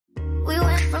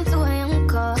from 2 a.m.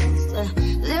 calls.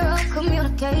 Zero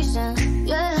communication.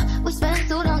 Yeah, we spent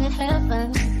too long in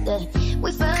heaven. Yeah,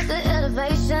 we felt the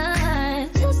elevation.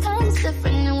 Feels kind of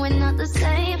different and we're not the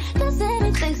same. Cause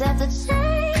anything's have to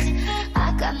change.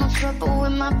 I got no trouble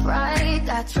with my pride.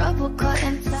 Got trouble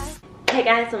cutting tight. Hey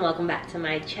guys, and welcome back to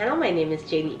my channel. My name is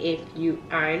Janey. If you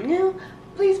are new,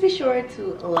 please be sure to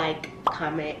like,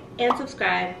 comment, and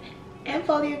subscribe, and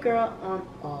follow your girl on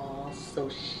all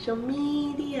social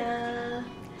media.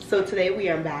 So today we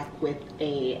are back with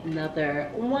another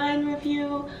wine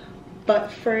review, but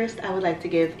first I would like to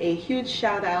give a huge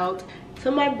shout out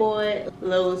to my boy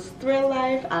Lowe's Thrill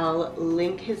Life. I'll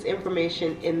link his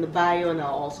information in the bio and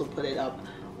I'll also put it up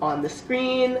on the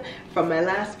screen. From my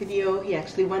last video, he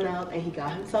actually went out and he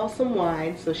got himself some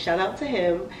wine, so shout out to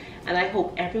him. And I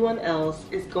hope everyone else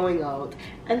is going out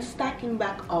and stacking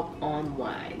back up on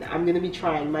wine. I'm gonna be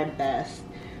trying my best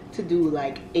to do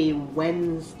like a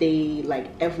Wednesday, like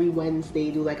every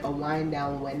Wednesday, do like a wine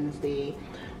down Wednesday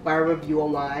where I review a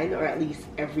wine, or at least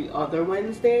every other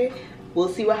Wednesday. We'll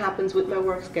see what happens with my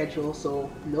work schedule,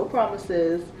 so no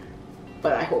promises,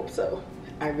 but I hope so.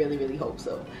 I really hope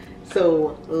so.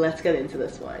 So let's get into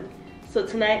this one. So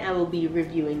tonight I will be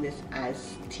reviewing this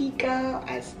Astica.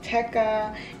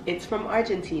 It's from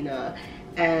Argentina,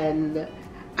 and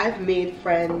I've made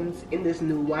friends in this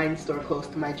new wine store close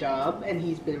to my job, and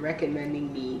he's been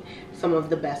recommending me some of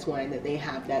the best wine that they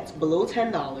have that's below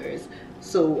 $10.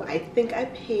 So I think I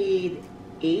paid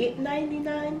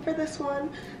 $8.99 for this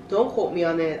one. Don't quote me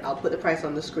on it, I'll put the price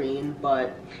on the screen,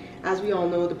 but as we all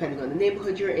know, depending on the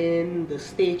neighborhood you're in, the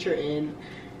state you're in,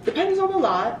 depends on a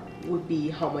lot, would be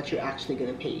how much you're actually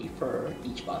gonna pay for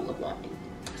each bottle of wine.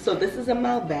 So this is a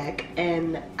Malbec,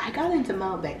 and I got into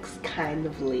Malbecs kind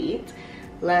of late.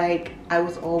 Like, I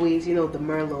was always, you know, the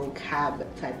Merlot cab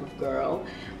type of girl,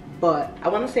 but I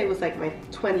want to say it was like my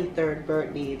 23rd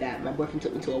birthday that my boyfriend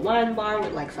took me to a wine bar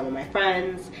with like some of my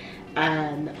friends,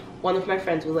 and one of my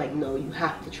friends was like, no, you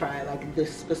have to try like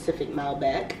this specific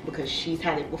Malbec because she's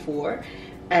had it before.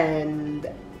 And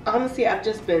honestly, I've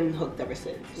just been hooked ever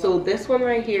since. So this one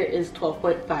right here is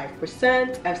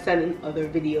 12.5%. I've said in other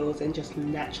videos and just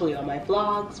naturally on my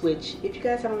vlogs, which if you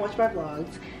guys haven't watched my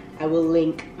vlogs, I will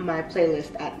link my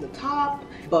playlist at the top,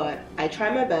 but I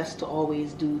try my best to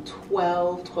always do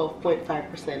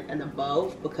 12.5% and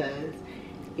above, because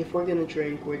if we're gonna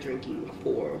drink, we're drinking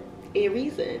for a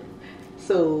reason.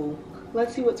 So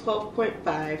let's see what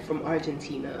 12.5 from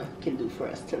Argentina can do for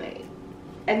us tonight.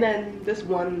 And then this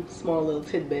one small little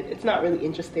tidbit, it's not really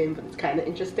interesting, but it's kind of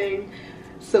interesting.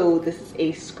 So this is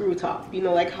a screw top. You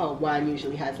know, like how wine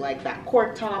usually has like that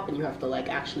cork top and you have to like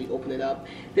actually open it up.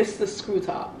 This is a screw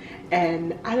top,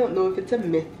 and I don't know if it's a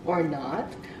myth or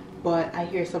not, but I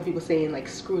hear some people saying like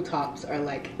screw tops are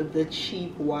like the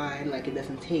cheap wine, like it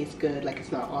doesn't taste good, like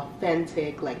it's not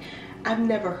authentic. Like, I've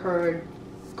never heard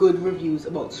good reviews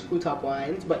about screw top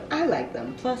wines, but I like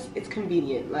them. Plus it's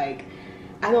convenient. Like,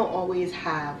 I don't always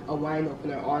have a wine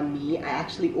opener on me. I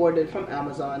actually ordered from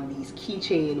Amazon these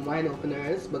keychain wine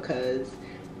openers because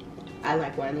I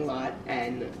like wine a lot,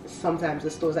 and sometimes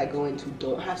the stores I go into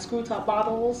don't have screw top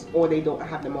bottles, or they don't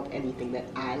have them of anything that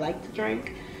I like to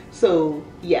drink. So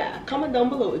yeah, comment down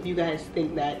below if you guys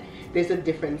think that there's a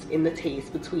difference in the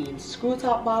taste between screw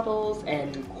top bottles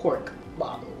and cork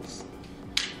bottles.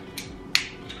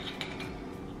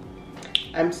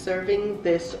 I'm serving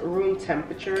this room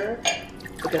temperature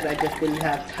because I just didn't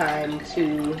have time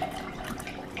to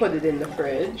put it in the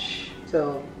fridge.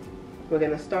 So we're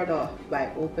gonna start off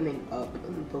by opening up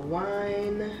the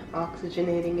wine,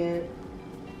 oxygenating it.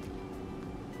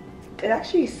 It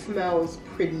actually smells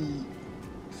pretty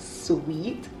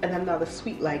sweet, and I'm not a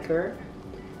sweet liker,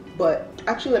 but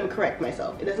actually let me correct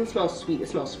myself. It doesn't smell sweet, it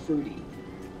smells fruity.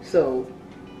 So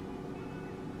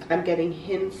I'm getting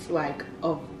hints like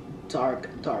of dark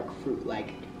fruit,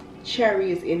 like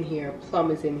cherry is in here,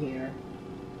 plum is in here.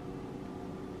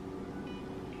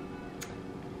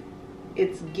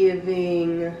 It's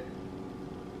giving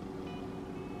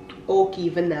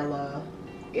oaky vanilla.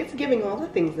 It's giving all the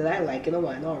things that I like in a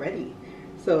wine already.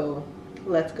 So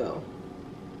let's go.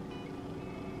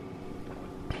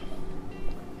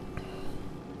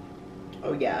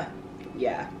 Oh yeah,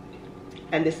 yeah.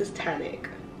 And this is tannic.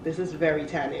 This is very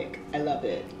tannic. I love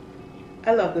it.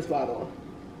 I love this bottle.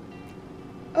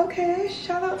 Okay,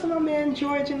 shout out to my man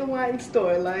George in the wine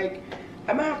store. Like,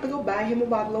 I might have to go buy him a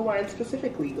bottle of wine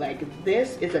specifically. Like,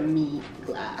 this is a me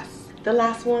glass. The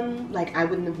last one, like, I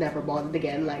wouldn't have never bought it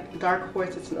again. Like, Dark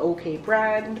Horse, it's an okay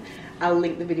brand. I'll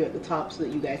link the video at the top so that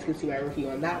you guys can see my review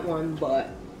on that one, but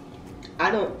I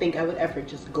don't think I would ever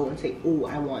just go and say, oh,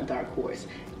 I want Dark Horse.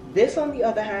 This, on the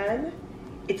other hand,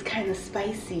 it's kind of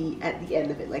spicy at the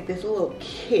end of it. Like there's a little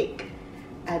kick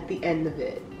at the end of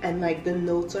it, and like the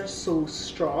notes are so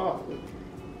strong.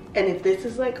 And if this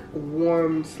is like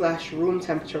warm / room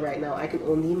temperature right now, I can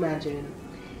only imagine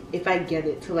if I get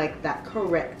it to like that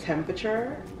correct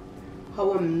temperature,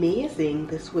 how amazing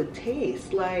this would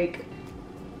taste. Like,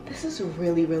 this is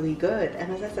really, really good.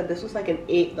 And as I said, this was like an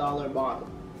 $8 bottle.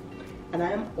 And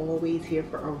I am always here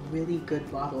for a really good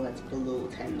bottle that's below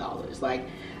 $10. Like,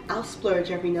 I'll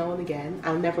splurge every now and again.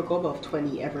 I'll never go above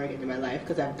 20 ever again in my life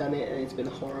because I've done it and it's been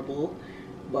horrible.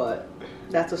 But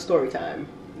that's a story time.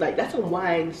 Like, that's a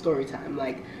wine story time.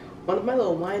 Like, one of my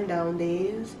little wine down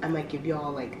days, I might give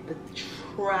y'all like the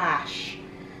trash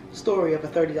story of a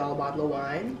 $30 bottle of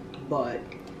wine. But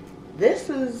this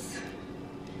is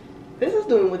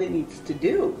doing what it needs to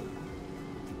do.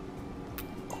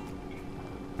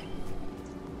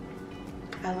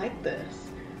 I like this.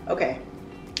 Okay,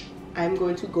 I'm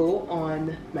going to go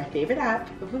on my favorite app,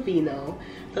 Vivino.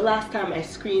 The last time I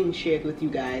screen shared with you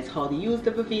guys how to use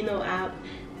the Vivino app.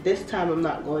 This time I'm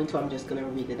not going to, I'm just going to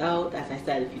read it out. As I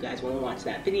said, if you guys want to watch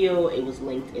that video, it was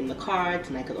linked in the cards,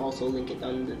 and I can also link it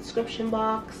down in the description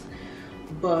box.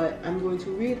 But I'm going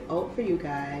to read out for you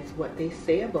guys what they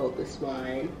say about this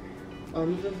wine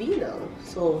on Vivino.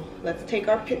 So let's take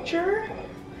our picture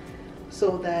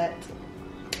so that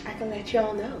I can let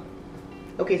y'all know.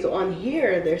 Okay, so on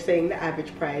here they're saying the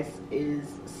average price is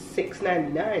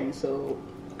 $6.99, so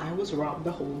I was robbed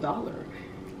the whole dollar.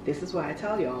 This is why I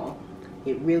tell y'all,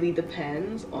 it really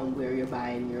depends on where you're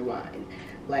buying your wine.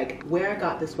 Like, where I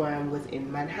got this wine was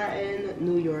in Manhattan,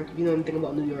 New York. If you know anything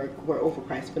about New York, we're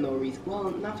overpriced for no reason.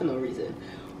 Well, not for no reason.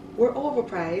 We're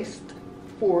overpriced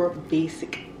for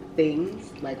basic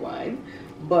things like wine,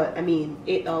 but I mean,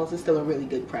 $8 is still a really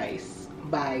good price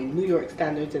by New York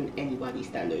standards and anybody's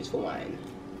standards for wine.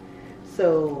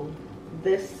 So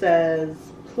this says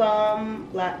plum,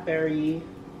 blackberry,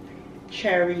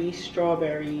 cherry,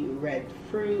 strawberry, red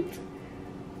fruit,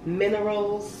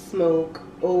 minerals, smoke,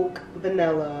 oak,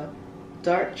 vanilla,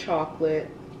 dark chocolate,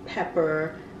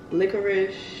 pepper,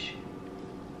 licorice.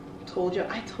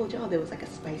 I told y'all there was like a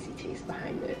spicy taste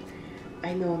behind it.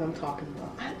 I know what I'm talking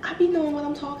about. I be knowing what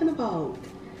I'm talking about.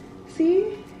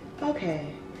 See?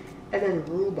 Okay. And then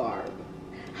rhubarb.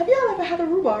 Have y'all ever had a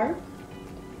rhubarb?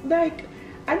 Like,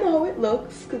 I know how it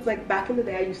looks, because like back in the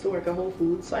day I used to work at Whole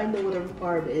Foods, so I know what a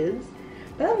rhubarb is.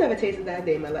 But I've never tasted that a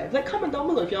day in my life. Like, comment down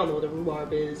below if y'all know what a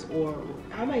rhubarb is, or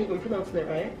how am I even pronouncing it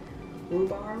right?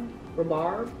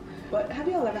 Rhubarb? But have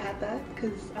y'all ever had that?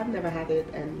 Because I've never had it,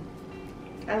 and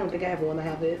I don't think I ever want to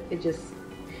have it.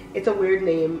 It's a weird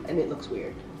name, and it looks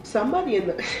weird. Somebody in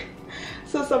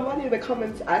the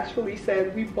comments actually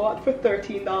said we bought for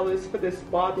 $13 for this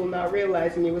bottle, not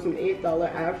realizing it was an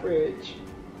 $8 average.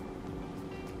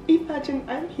 Imagine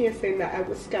I'm here saying that I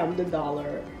was scammed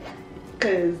 $1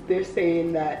 because they're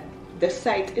saying that the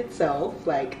site itself,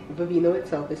 like Vivino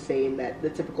itself, is saying that the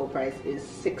typical price is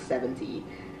 $6.70.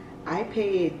 I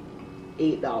paid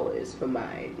 $8 for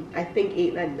mine. I think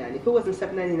 $8.99. If it wasn't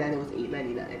 $7.99, it was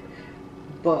 $8.99.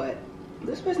 But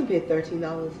this person paid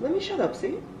 $13. Let me shut up,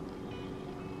 see?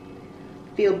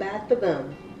 Feel bad for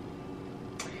them.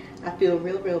 I feel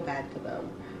real bad for them.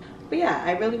 But yeah,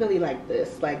 I really like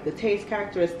this. Like, the taste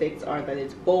characteristics are that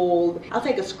it's bold. I'll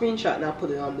take a screenshot and I'll put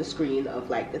it on the screen of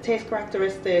like the taste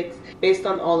characteristics based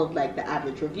on all of like the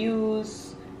average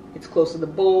reviews. It's close to the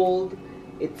bold.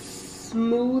 It's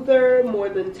smoother, more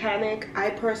than tannic.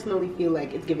 I personally feel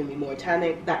like it's giving me more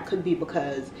tannic. That could be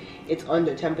because it's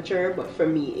under temperature, but for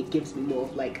me it gives me more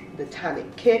of like the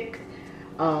tannic kick.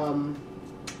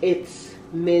 It's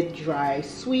mid-dry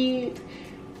sweet.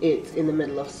 It's in the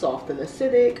middle of soft and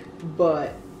acidic,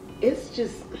 but it's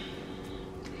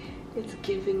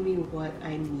giving me what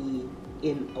I need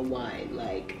in a wine.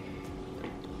 Like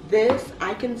this,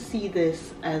 I can see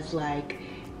this as like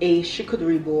a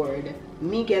charcuterie board.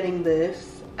 Me getting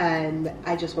this, and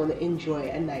I just want to enjoy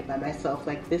a night by myself.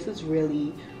 Like, this is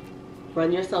really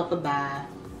run yourself a bath,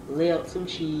 lay out some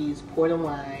cheese, pour the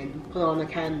wine, put on a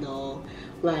candle,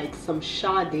 like some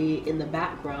Sade in the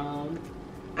background.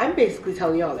 I'm basically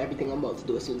telling y'all everything I'm about to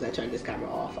do as soon as I turn this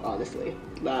camera off, honestly.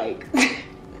 Like,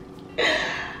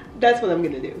 that's what I'm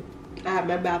gonna do. I have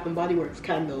my Bath and Body Works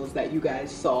candles that you guys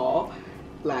saw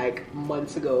like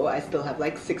months ago. I still have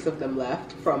like 6 of them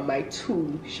left from my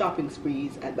 2 shopping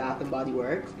sprees at Bath and Body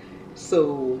Works.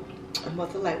 So I'm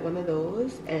about to light one of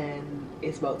those, and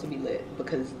it's about to be lit,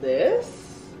 because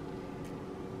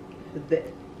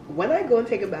when I go and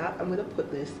take a bath, I'm gonna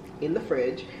put this in the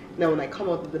fridge. Now when I come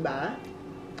out of the bath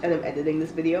and I'm editing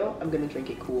this video, I'm gonna drink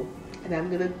it cool, and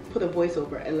I'm gonna put a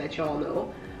voiceover and let y'all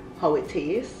know how it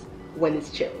tastes when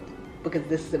it's chilled. because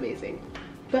this is amazing.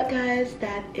 But guys,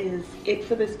 that is it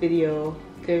for this video.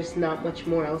 There's not much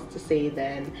more else to say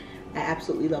than I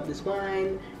absolutely love this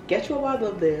wine. Get you a bottle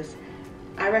of this.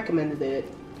 I recommended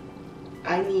it.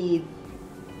 I need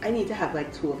to have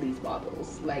like 2 of these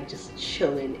bottles, like just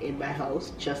chilling in my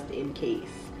house just in case,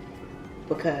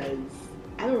 because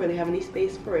I don't really have any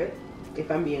space for it,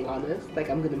 if I'm being honest. Like,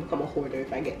 I'm gonna become a hoarder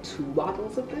if I get 2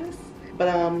 bottles of this.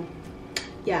 But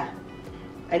yeah,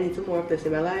 I need some more of this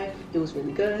in my life. It was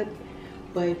really good.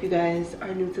 But if you guys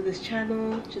are new to this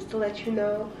channel, just to let you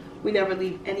know, we never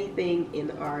leave anything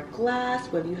in our glass,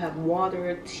 whether you have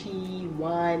water, tea,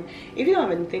 wine. If you don't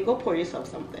have anything, go pour yourself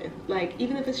something. Like,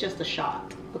 even if it's just a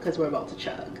shot, because we're about to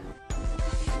chug.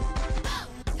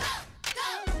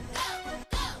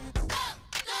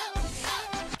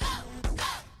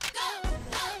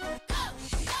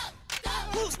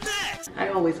 I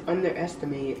always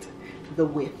underestimate the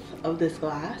width of this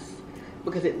glass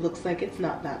because it looks like it's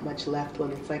not that much left when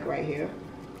it's like right here.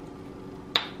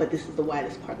 But this is the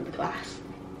widest part of the glass.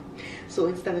 So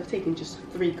instead of taking just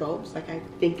 3 gulps like I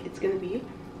think it's gonna be,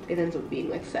 it ends up being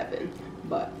like 7.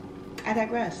 But I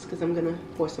digress because I'm gonna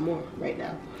pour some more right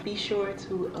now. Be sure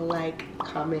to like,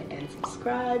 comment, and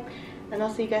subscribe, and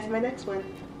I'll see you guys in my next one.